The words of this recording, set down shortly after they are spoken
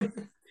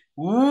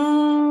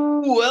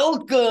Ooh,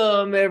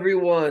 welcome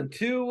everyone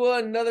to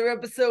another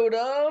episode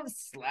of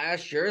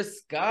Slasher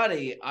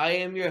Scotty. I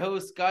am your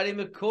host, Scotty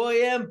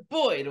McCoy, and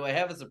boy, do I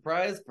have a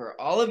surprise for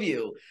all of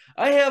you.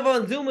 I have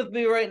on Zoom with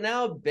me right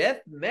now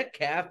Beth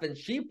Metcalf, and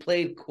she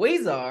played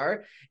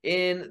Quasar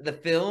in the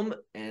film,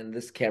 and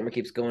this camera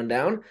keeps going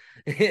down,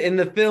 in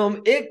the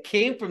film It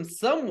Came From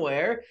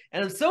Somewhere,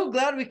 and I'm so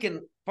glad we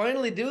can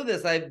finally do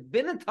this. I've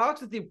been in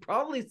talks with you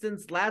probably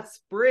since last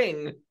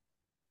spring.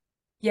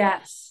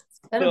 Yes, it's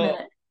been a So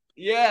minute.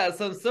 yeah,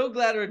 so I'm so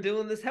glad we're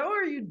doing this. How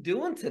are you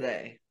doing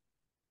today?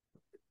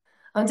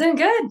 I'm doing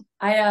good.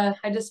 I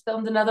just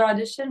filmed another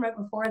audition right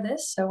before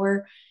this, so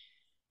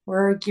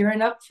we're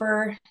gearing up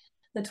for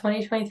the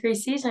 2023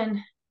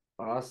 season.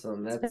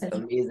 Awesome. It's That's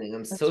been amazing. I'm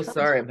much so fun.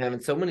 sorry. I'm having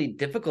so many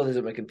difficulties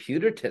with my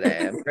computer today.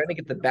 I'm trying to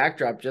get the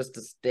backdrop just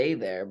to stay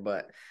there,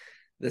 but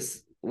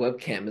this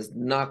webcam is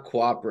not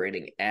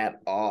cooperating at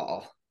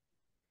all.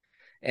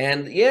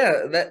 And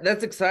yeah,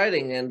 that's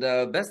exciting. And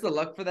best of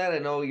luck for that. I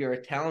know you're a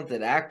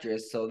talented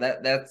actress, so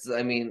that's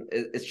I mean,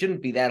 it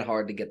shouldn't be that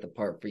hard to get the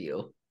part for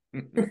you.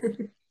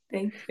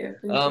 Thank you.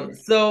 Appreciate it.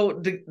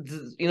 So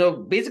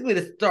basically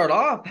to start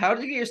off, how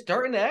did you get your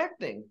start into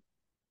acting?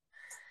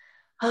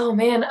 Oh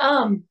man,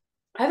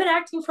 I've been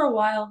acting for a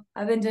while.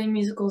 I've been doing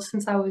musicals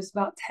since I was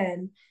about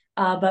 10.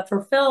 But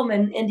for film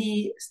and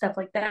indie stuff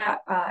like that,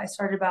 I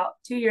started about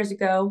 2 years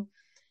ago.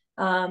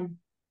 Um,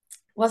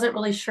 wasn't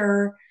really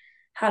sure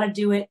how to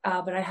do it,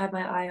 but I had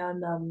my eye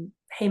on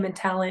Heyman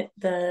Talent,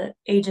 the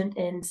agent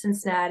in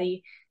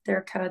Cincinnati.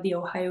 They're kind of the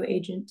Ohio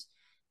agent,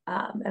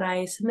 and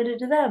I submitted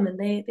to them, and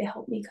they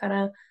helped me kind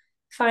of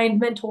find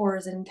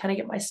mentors and kind of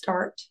get my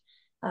start.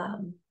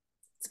 Um,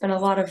 it's been a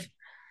lot of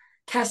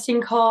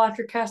casting call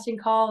after casting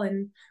call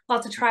and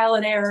lots of trial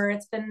and error.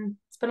 It's been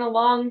a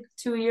long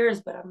 2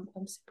 years, but I'm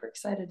super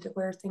excited to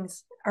where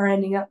things are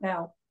ending up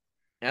now.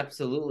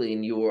 Absolutely,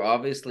 and you were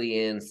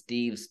obviously in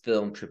Steve's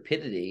film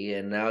Trepidity,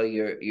 and now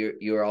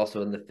you're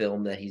also in the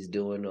film that he's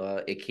doing.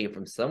 It Came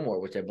From Somewhere,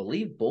 which I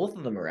believe both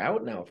of them are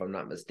out now, if I'm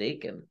not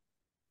mistaken.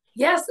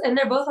 Yes, and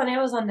they're both on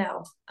Amazon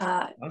now.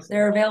 Awesome,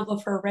 They're available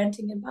for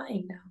renting and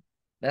buying now.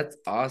 that's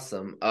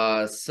awesome.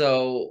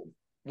 So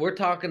we're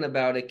talking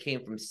about It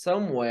Came From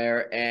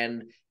Somewhere,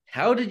 and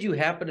how did you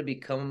happen to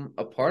become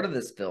a part of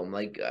this film?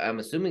 Like, I'm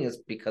assuming it's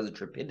because of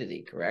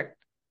Trepidity, correct?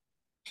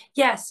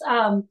 Yes.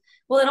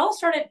 Well, it all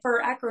started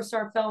for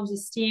Acrostar Films with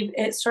Steve.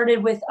 It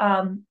started with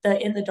the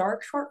In the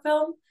Dark short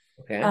film,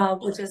 Okay.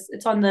 which is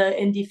it's on the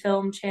Indie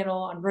Film channel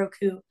on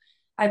Roku.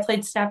 I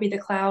played Snappy the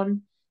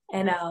Clown,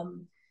 and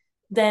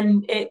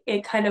then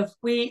it kind of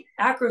we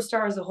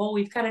Acrostar as a whole,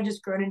 we've kind of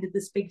just grown into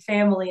this big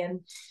family,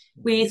 and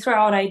we throw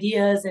out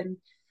ideas, and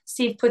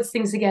Steve puts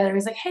things together.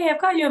 He's like, "Hey, I've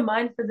got you in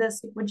mind for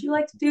this. Like, would you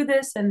like to do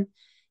this?" And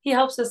he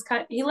helps us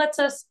he lets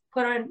us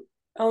put our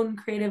own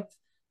creative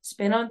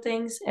spin on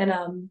things,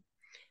 and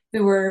we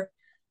were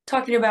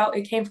talking about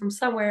It Came From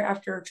Somewhere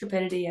after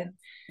Trepidity, and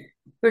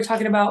we were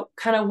talking about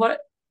kind of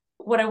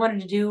what I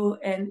wanted to do,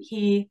 and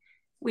he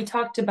we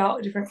talked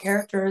about different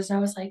characters, and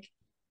I was like,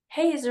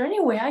 "Hey, is there any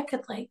way I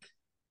could like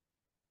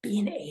be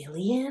an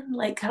alien?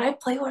 Like, could I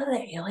play one of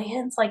the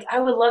aliens? Like, I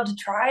would love to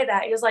try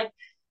that." He was like,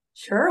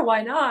 "Sure,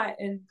 why not?"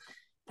 And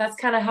that's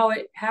kind of how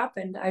it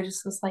happened. I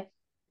just was like,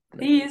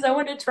 "Please, I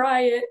want to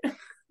try it."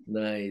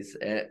 Nice.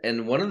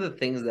 And one of the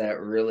things that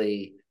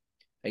really,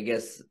 I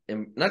guess,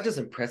 not just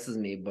impresses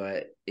me,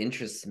 but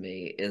interests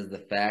me is the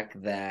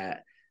fact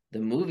that the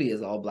movie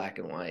is all black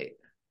and white.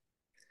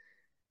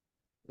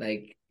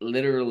 Like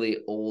literally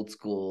old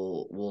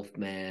school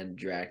Wolfman,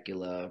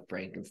 Dracula,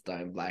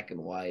 Frankenstein, black and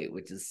white,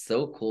 which is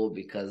so cool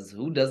because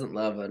who doesn't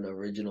love an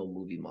original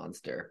movie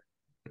monster?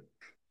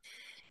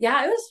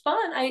 Yeah, it was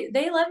fun. I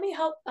they let me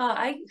help.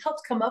 I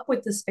helped come up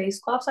with the Space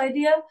Clops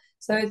idea,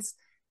 so it's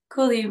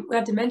cool that you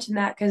had to mention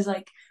that because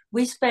like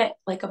we spent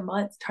like a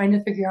month trying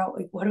to figure out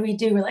like what do we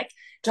do? We're like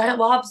giant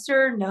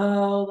lobster,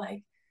 no,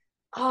 like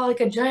oh like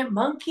a giant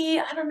monkey,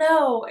 I don't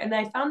know. And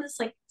I found this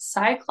like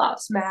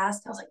Cyclops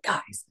mask. I was like,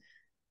 guys,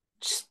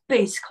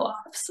 Space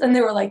Clops, and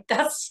they were like,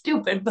 that's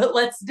stupid, but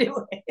let's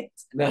do it.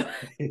 Nice.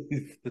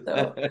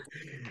 So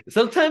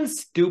Sometimes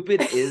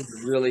stupid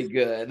is really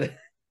good.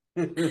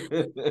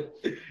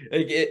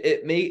 Like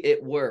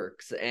it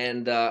works,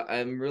 and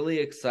I'm really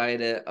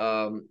excited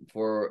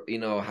for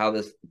how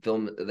this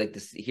film, like to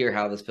hear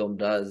how this film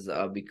does,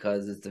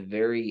 because it's a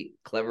very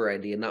clever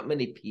idea. Not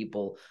many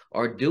people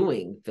are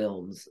doing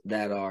films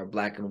that are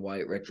black and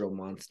white retro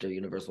monster,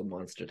 universal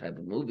monster type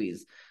of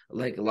movies.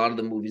 Like a lot of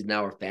the movies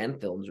now are fan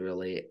films,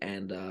 really,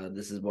 and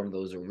this is one of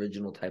those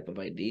original type of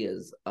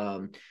ideas.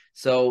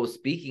 So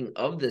speaking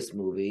of this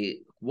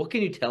movie, what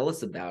can you tell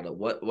us about it?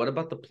 What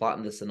about the plot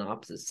and the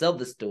synopsis? Sell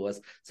this to us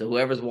so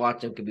whoever's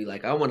watching could be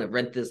like, I want to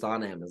rent this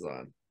on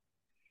Amazon.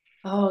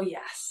 oh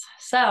yes.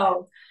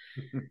 So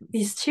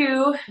these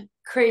two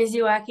crazy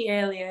wacky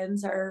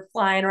aliens are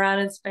flying around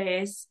in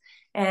space,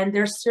 and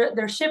their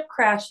ship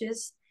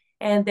crashes,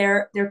 and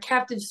their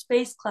captive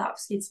space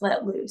clops gets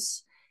let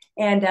loose,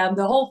 and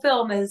the whole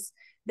film is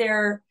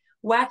their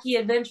wacky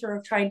adventure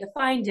of trying to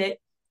find it,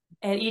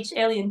 and each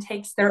alien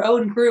takes their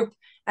own group,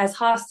 as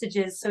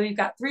hostages. So you've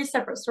got three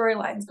separate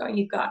storylines going.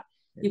 You've got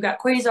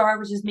Quasar,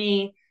 which is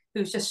me,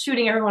 who's just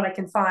shooting everyone I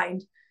can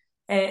find,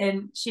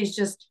 and she's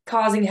just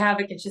causing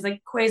havoc. And she's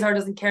like, Quasar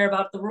doesn't care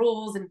about the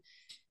rules, and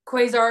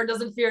Quasar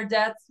doesn't fear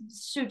death.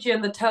 Shoot you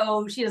in the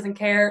toe. She doesn't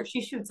care.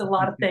 She shoots a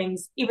lot of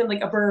things, even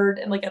like a bird,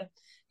 and like a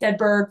dead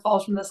bird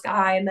falls from the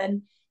sky. And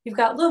then you've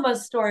got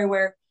Luma's story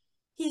where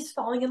he's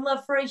falling in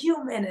love for a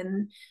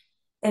human,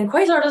 and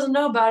Quasar doesn't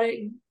know about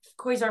it.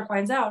 Quasar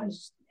finds out and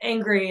is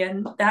angry,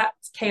 and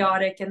that's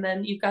chaotic. And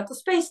then you've got the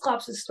Space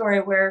Clops' story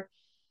where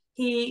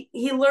he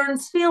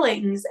learns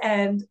feelings,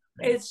 and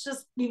it's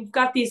just, you've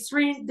got these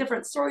three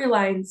different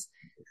storylines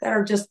that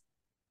are just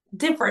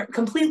different,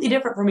 completely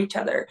different from each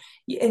other.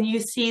 And you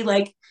see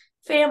like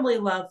family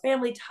love,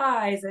 family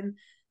ties, and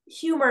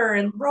humor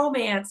and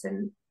romance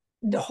and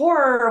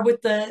horror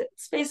with the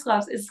Space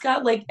Clops. It's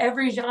got like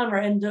every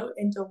genre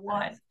into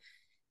one,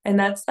 and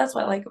that's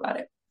what I like about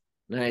it.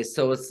 Nice.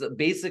 So it's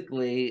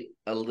basically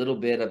a little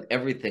bit of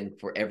everything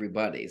for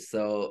everybody.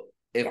 So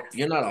if Yes.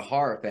 you're not a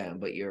horror fan,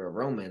 but you're a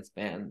romance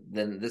fan,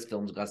 then this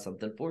film's got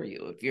something for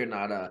you. If you're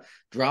not a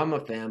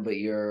drama fan, but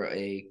you're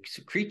a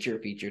creature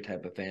feature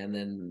type of fan,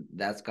 then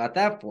that's got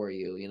that for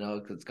you, you know,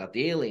 because it's got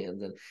the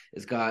aliens, and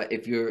it's got,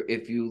 if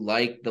you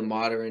like the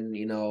modern,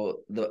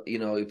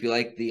 if you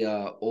like the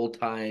old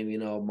time,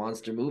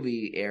 monster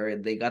movie era,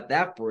 they got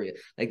that for you.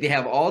 Like they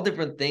have all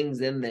different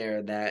things in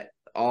there that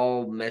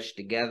all mesh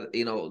together,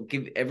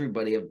 give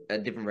everybody a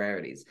different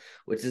varieties,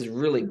 which is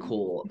really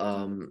cool.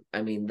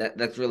 I mean,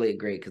 that's really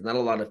great, because not a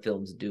lot of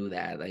films do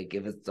that. Like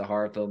if it's a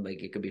horror film,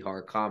 like it could be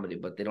horror comedy,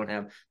 but they don't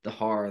have the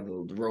horror,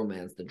 the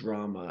romance, the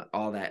drama,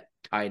 all that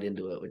tied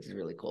into it, which is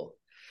really cool.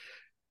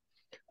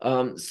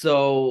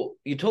 So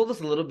you told us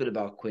a little bit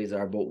about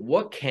Quasar, but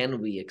what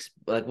can we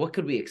what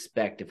could we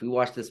expect if we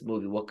watch this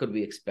movie? What could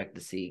we expect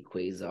to see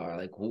Quasar?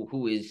 Like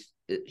who is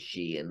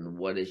she, and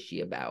what is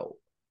she about?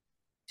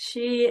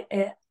 She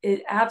is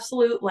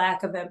absolute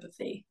lack of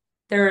empathy.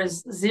 There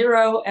is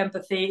zero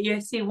empathy.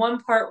 You see one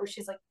part where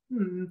she's like,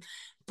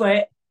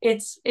 but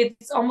it's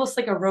almost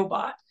like a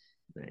robot.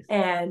 Nice.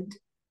 And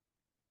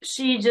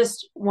she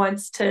just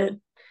wants to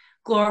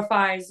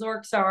glorify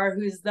Zorksar,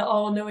 who's the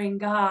all-knowing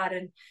god,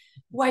 and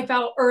wipe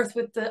out Earth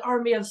with the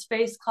army of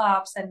space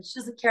clops, and she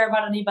doesn't care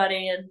about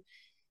anybody. And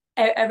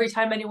every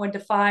time anyone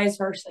defies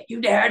her, she's like,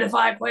 "You dare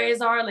defy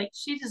Quasar!" Like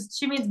she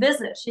means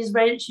business. She's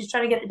ready. She's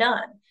trying to get it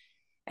done.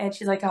 And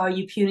she's like, "Oh,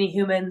 you puny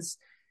humans."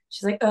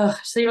 She's like, "Ugh."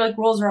 So you're like,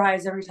 rolls her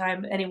eyes every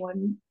time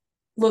anyone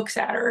looks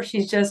at her.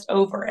 She's just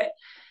over it.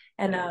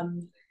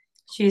 And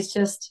she's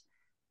just,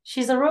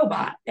 she's a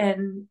robot.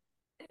 And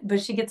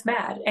but she gets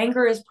mad.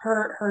 Anger is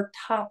her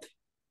top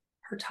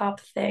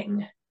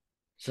thing.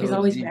 She's So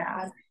always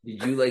mad.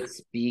 did you like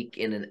speak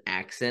in an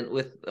accent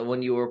with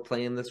when you were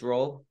playing this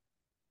role?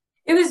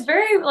 It was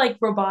very like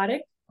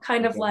robotic,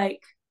 kind of Okay.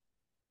 like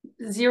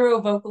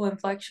zero vocal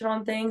inflection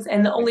on things.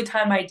 And the only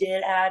time I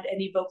did add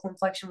any vocal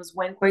inflection was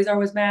when Quasar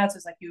was mad. So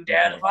it's like, "You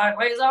dare Okay. defy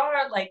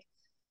Quasar!" Like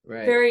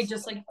Right. very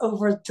just like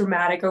over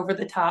dramatic, over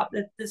the top.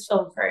 This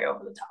film is very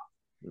over the top.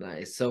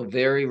 Nice. So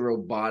very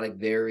robotic,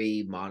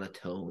 very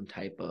monotone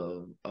type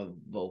of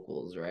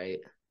vocals, right?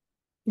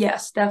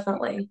 Yes,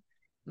 definitely.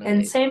 And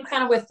Nice. same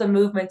kind of with the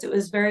movements. It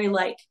was very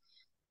like,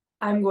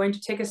 I'm going to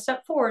take a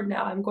step forward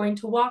now. I'm going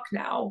to walk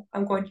now.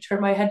 I'm going to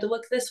turn my head to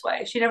look this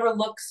way. She never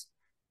looks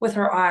with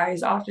her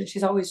eyes. Often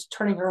she's always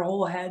turning her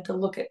whole head to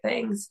look at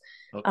things.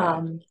 Okay.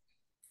 Um,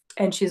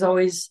 and she's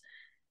always,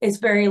 it's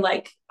very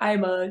like,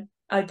 I'm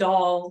a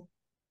doll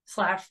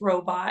slash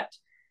robot.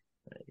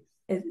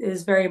 It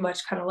is very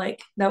much kind of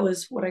like, that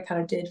was what I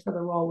kind of did for the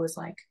role, was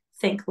like,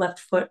 think left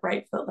foot,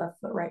 right foot, left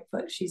foot, right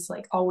foot. She's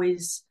like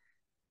always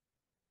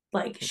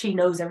like, she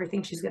knows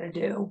everything she's going to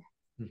do.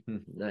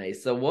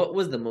 Nice. So what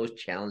was the most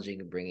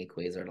challenging of bringing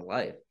Quasar to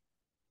life?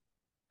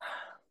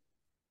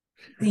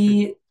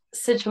 The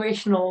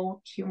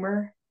situational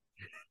humor,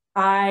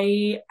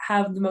 I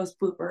have the most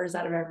bloopers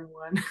out of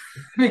everyone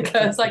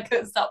because I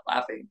couldn't stop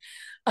laughing.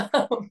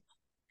 Um,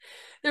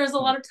 there's a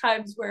lot of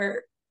times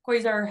where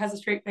Quasar has a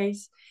straight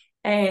face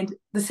and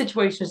the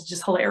situation is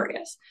just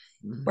hilarious.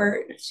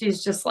 Where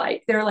she's just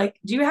like, they're like,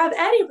 "Do you have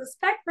any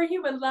respect for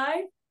human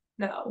life?"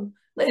 No.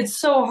 It's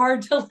so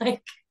hard to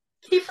like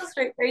keep a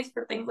straight face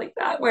for things like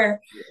that.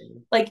 Where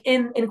like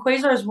in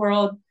Quasar's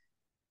world,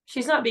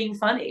 she's not being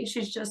funny.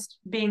 She's just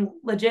being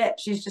legit.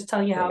 She's just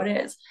telling you how Right.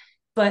 it is.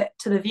 But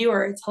to the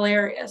viewer, it's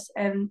hilarious.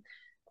 And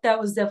that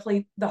was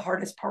definitely the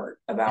hardest part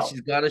And about,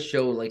 she's got to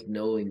show like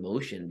no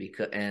emotion,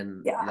 because,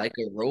 and yeah. like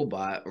a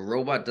robot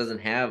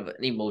doesn't have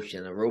an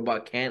emotion. A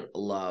robot can't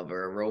love,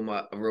 or a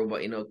robot, a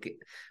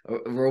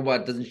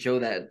robot doesn't show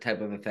that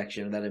type of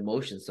affection or that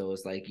emotion. So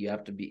it's like you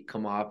have to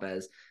come off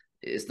as,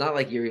 it's not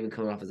like you're even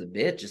coming off as a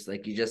bitch. It's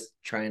like you're just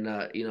trying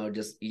to,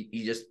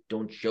 you just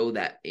don't show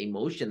that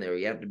emotion there.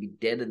 You have to be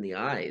dead in the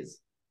eyes.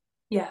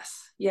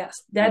 Yes,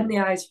 yes. Dead in the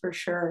eyes for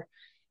sure.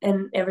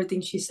 And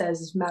everything she says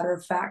is matter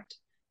of fact.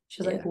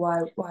 She's like,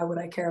 Yeah. why would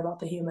I care about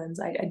the humans?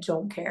 I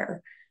don't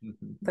care.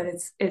 But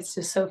it's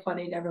just so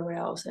funny to everyone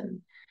else.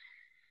 And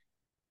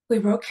we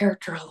wrote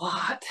character a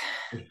lot.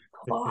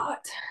 A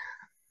lot.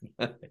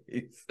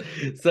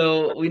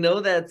 So we know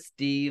that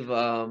Steve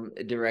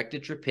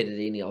directed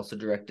Trepidity, and he also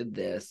directed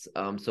this.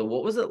 So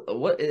what was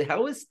it?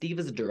 How is Steve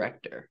as a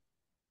director?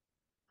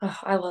 Oh,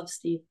 I love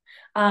Steve.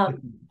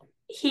 Um,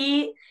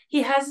 he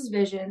has his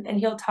vision, and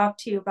he'll talk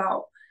to you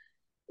about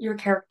your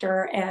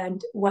character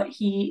and what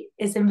he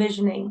is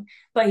envisioning,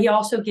 but he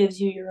also gives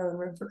you your own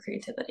room for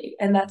creativity.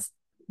 And that's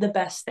the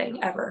best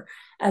thing ever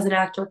as an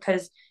actor,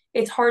 because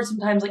it's hard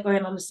sometimes, like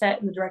going on a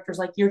set and the director's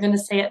like, you're going to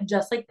say it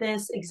just like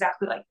this,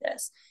 exactly like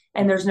this.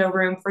 And there's no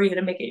room for you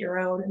to make it your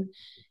own.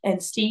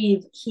 And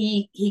Steve,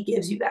 he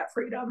gives you that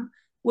freedom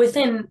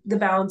within the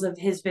bounds of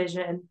his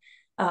vision,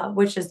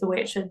 which is the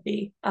way it should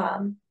be.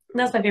 And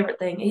that's my favorite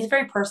thing. He's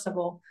very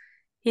personable.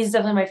 He's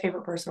definitely my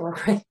favorite person to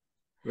work with.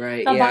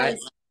 Right. How about Yeah. you?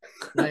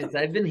 Nice.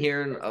 I've been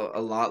hearing a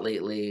lot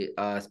lately,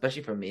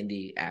 especially from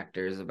indie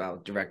actors,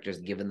 about directors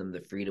giving them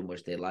the freedom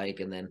which they like,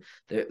 and then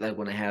they're like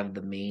when I have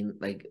the main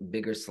like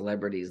bigger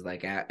celebrities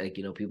like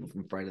people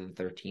from Friday the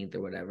 13th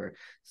or whatever.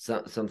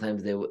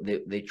 Sometimes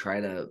they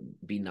try to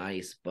be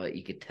nice, but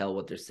you could tell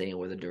what they're saying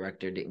where the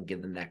director didn't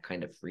give them that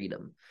kind of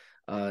freedom.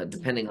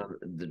 Depending on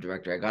the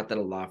director, I got that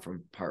a lot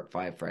from Part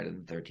 5, Friday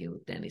the 13th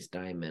with Danny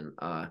Steinman.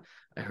 I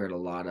heard a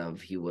lot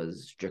of he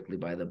was strictly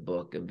by the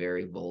book and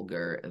very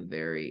vulgar and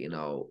very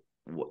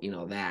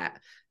that,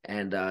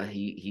 and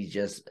he's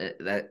just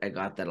that I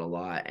got that a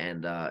lot,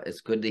 and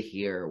it's good to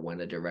hear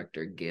when a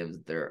director gives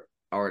their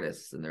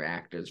artists and their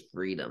actors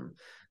freedom,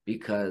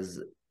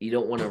 because you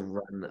don't want to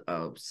run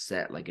a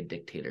set like a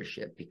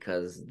dictatorship,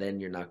 because then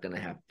you're not going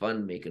to have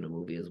fun making a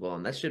movie as well,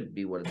 and that should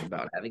be what it's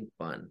about, having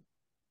fun.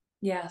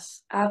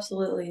 Yes,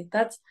 absolutely.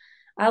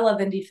 I love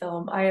indie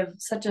film. I have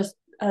such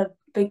a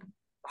big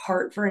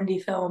heart for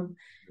indie film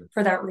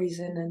for that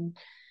reason. And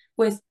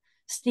with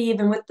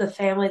Steve and with the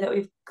family that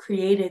we've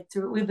created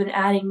through, we've been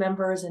adding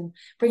members and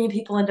bringing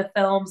people into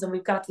films, and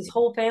we've got this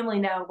whole family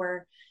now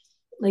where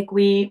like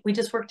we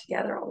just work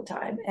together all the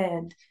time.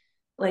 And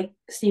like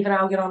Steve and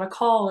I will get on a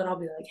call and I'll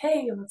be like,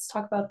 hey, let's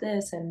talk about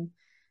this. And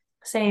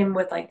same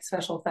with like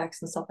special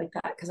effects and stuff like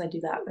that, because I do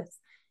that with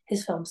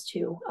his films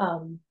too.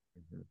 Mhm.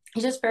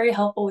 He's just very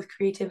helpful with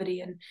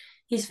creativity, and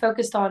he's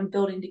focused on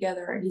building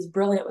together, and he's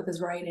brilliant with his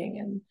writing.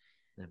 And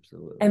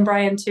Absolutely.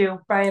 Brian too.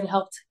 Brian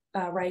helped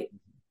write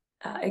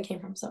It Came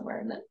From Somewhere,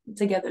 and that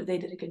together they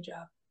did a good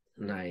job.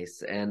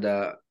 Nice. And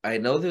I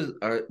know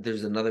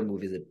there's another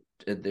movie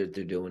that they're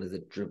doing. Is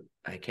it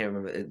I can't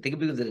remember. I think it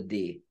begins at a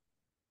D.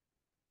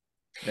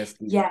 That's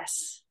the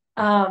Yes.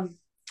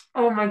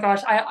 Oh my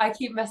gosh, I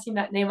keep messing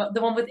that name up.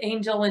 The one with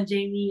Angel and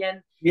Jamie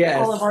and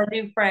all of yes. our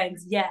new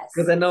friends. Because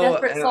Yes. I know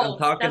Desperate I'm Souls.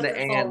 talking to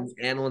Desperate Ann. Souls.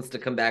 Ann wants to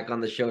come back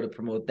on the show to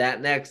promote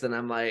that next, and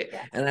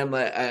Yes.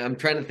 I'm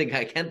trying to think.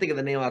 I can't think of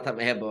the name off the top of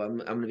my head, but I'm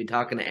going to be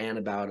talking to Ann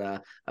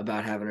about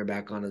having her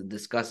back on to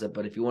discuss it.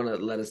 But if you want to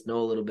let us know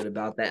a little bit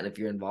about that, and if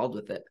you're involved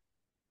with it,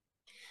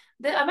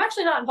 I'm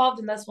actually not involved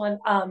in this one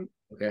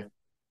okay.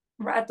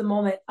 at the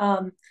moment.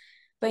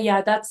 But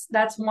yeah,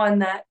 that's one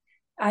that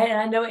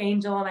I know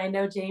Angel and I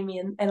know Jamie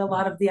and a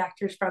lot of the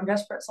actors from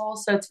Desperate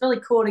Souls. So it's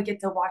really cool to get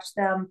to watch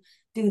them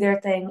do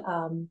their thing.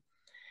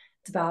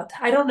 It's about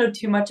I don't know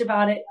too much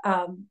about it,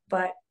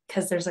 but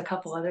because there's a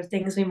couple other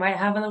things we might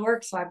have in the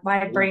works, so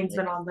my brain's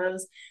been on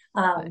those.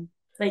 Nice.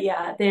 But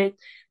yeah,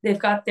 they've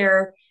got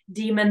their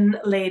demon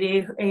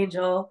lady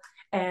Angel,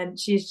 and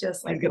she's just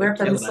He's like gonna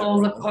ripping kill that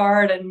souls role.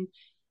 apart, and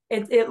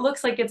it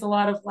looks like it's a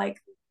lot of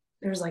like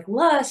there's like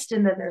lust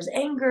and then there's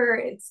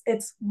anger.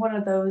 It's one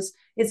of those.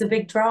 It's a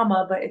big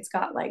drama, but it's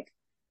got like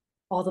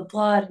all the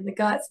blood and the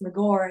guts and the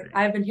gore.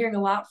 I've been hearing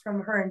a lot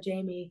from her and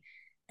Jamie,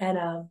 and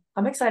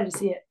I'm excited to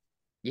see it.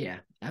 Yeah,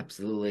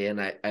 absolutely.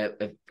 And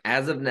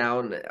as of now,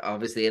 and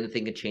obviously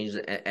anything could change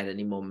at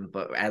any moment,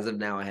 but as of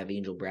now, I have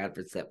Angel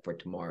Bradford set for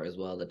tomorrow as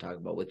well to talk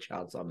about with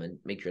Child, so I'm gonna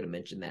make sure to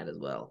mention that as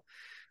well.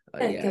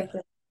 Good, Yeah, good,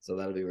 good. so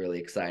that'll be really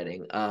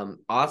exciting.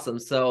 Awesome.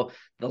 So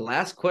the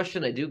last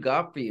question I do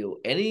got for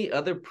you: any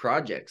other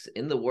projects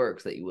in the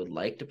works that you would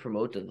like to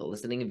promote to the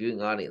listening and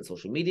viewing audience?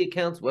 Social media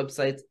accounts,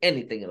 websites,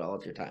 anything at all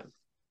at your time.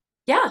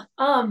 Yeah.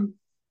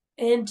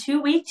 In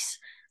 2 weeks,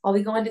 I'll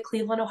be going to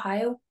Cleveland,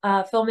 Ohio,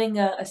 filming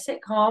a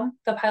sitcom,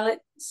 the pilot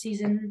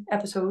season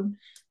episode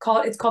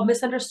it's called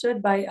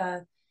Misunderstood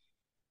by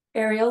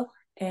Ariel,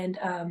 and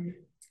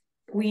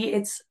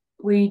we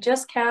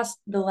just cast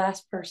the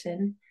last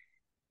person,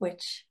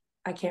 which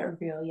I can't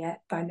reveal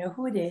yet, but I know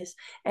who it is.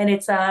 And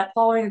it's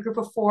following a group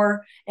of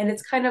four, and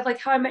it's kind of like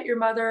How I Met Your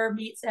Mother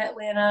meets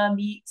Atlanta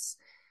meets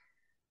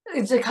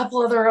it's a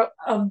couple other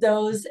of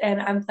those,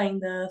 and I'm playing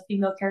the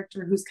female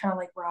character who's kind of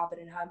like Robin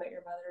in How I Met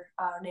Your Mother.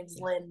 Her name's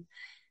Lynn,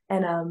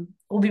 and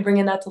we'll be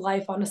bringing that to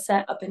life on a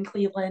set up in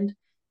Cleveland.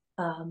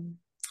 Um,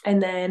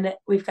 and then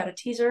we've got a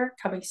teaser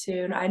coming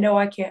soon. I know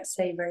I can't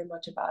say very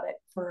much about it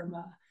from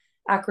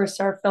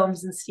Acrostar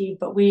Films and Steve,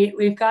 but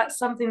we've got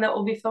something that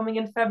we'll be filming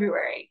in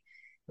February,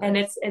 and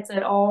Nice. it's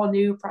an all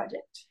new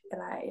project,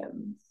 and I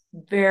am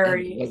And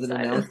very was it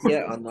excited. announced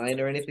yet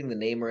online or anything? The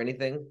name or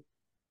anything?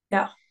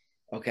 Yeah,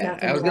 Okay, I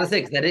nothing was at gonna all.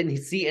 say because I didn't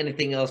see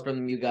anything else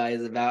from you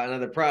guys about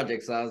another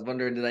project, so I was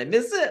wondering, did I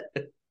miss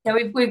it? Yeah,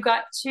 we've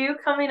got two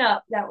coming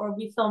up that we'll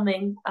be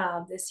filming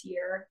this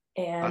year,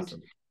 and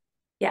Awesome.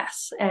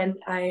 yes, and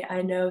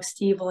I know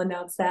Steve will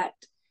announce that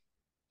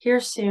here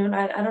soon.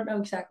 I don't know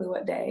exactly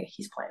what day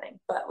he's planning,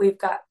 but we've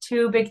got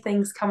two big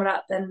things coming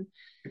up, and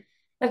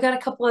I've got a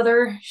couple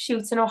other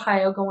shoots in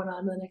Ohio going on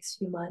in the next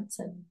few months,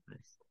 and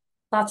Nice.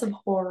 lots of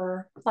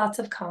horror, lots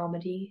of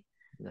comedy.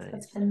 So Nice.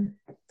 it's been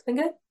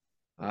good.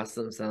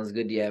 Awesome. Sounds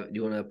good. Do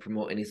you want to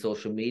promote any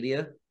social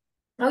media?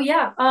 Oh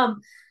yeah.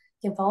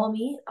 You can follow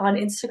me on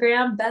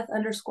Instagram,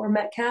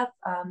 Beth_Metcalf.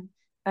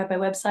 I have my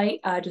website,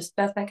 just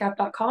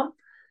BethMetcalf.com.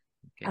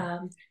 Okay.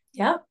 Um,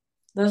 yeah,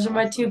 those are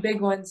my two Awesome. big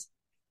ones.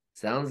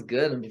 Sounds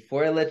good. And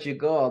before I let you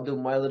go, I'll do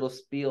my little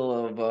spiel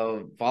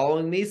of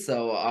following me.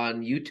 So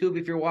on YouTube,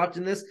 if you're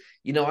watching this,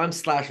 I'm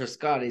Slasher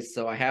Scotty,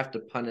 so I have to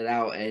pun it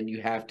out, and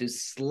you have to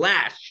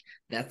slash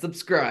that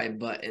subscribe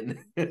button.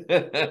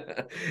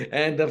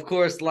 And of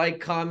course, like,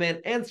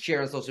 comment, and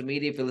share on social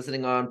media if you're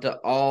listening on to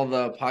all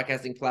the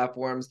podcasting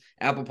platforms,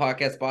 Apple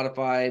Podcasts,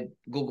 Spotify,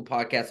 Google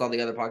Podcasts, all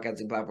the other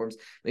podcasting platforms.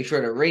 Make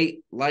sure to rate,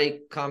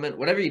 like, comment,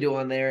 whatever you do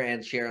on there,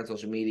 and share on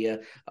social media.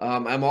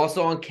 I'm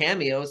also on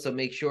Cameo, so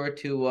make sure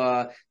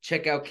to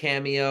check out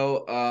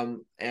Cameo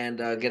and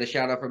get a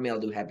shout out from me. I'll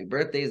do happy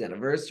birthdays,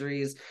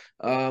 anniversaries.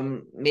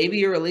 Maybe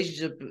your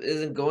relationship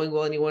isn't going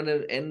well and you want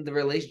to end the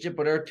relationship,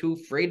 but are too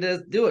afraid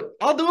to do it.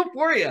 I'll do it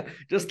for you.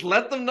 Just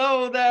let them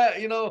know that,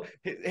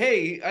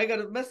 hey, I got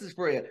a message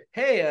for you.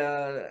 Hey,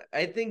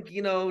 I think,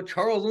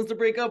 Charles wants to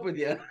break up with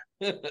you.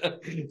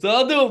 So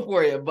I'll do it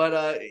for you, but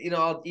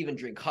I'll even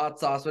drink hot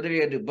sauce, whatever you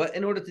gotta do. But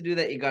in order to do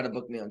that, you gotta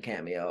book me on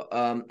Cameo.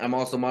 I'm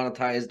also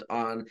monetized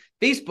on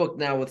Facebook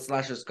now with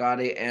Slasher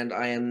Scotty, and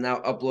I am now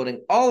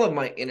uploading all of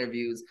my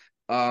interviews,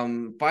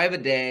 5 a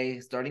day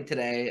starting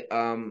today.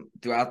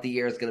 Throughout the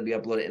year, it's going to be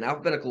uploaded in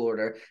alphabetical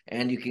order,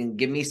 and you can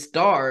give me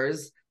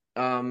stars.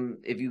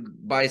 If you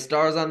buy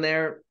stars on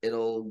there,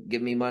 it'll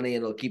give me money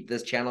and it'll keep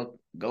this channel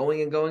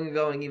going and going and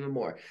going even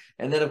more.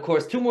 And then, of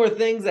course, two more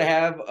things. I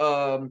have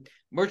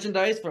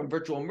merchandise from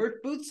Virtual Merch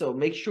Booth, so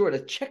make sure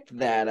to check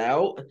that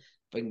out if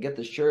I can get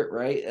the shirt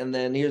right. And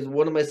then here's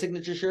one of my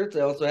signature shirts.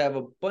 I also have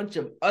a bunch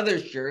of other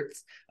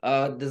shirts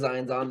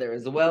designs on there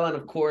as well. And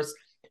of course,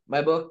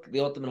 my book,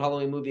 The Ultimate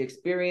Halloween Movie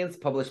Experience,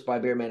 published by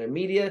Bear Manor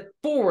Media,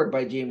 forward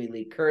by Jamie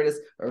Lee Curtis,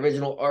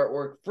 original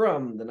artwork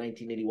from the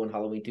 1981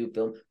 Halloween 2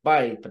 film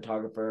by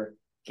photographer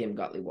Kim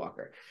Gottlieb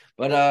Walker.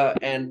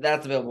 And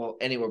that's available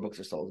anywhere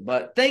books are sold.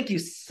 But thank you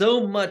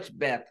so much,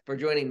 Beth, for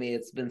joining me.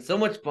 It's been so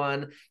much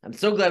fun. I'm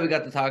so glad we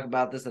got to talk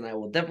about this, and I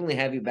will definitely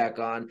have you back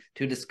on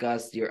to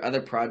discuss your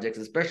other projects,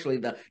 especially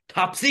the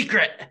top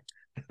secret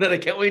that I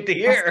can't wait to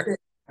hear.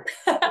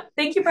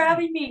 Thank you for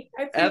having me.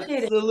 I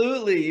appreciate it.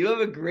 Absolutely. You have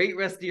a great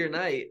rest of your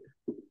night.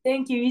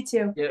 Thank you. You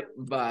too. Yep.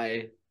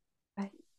 Bye.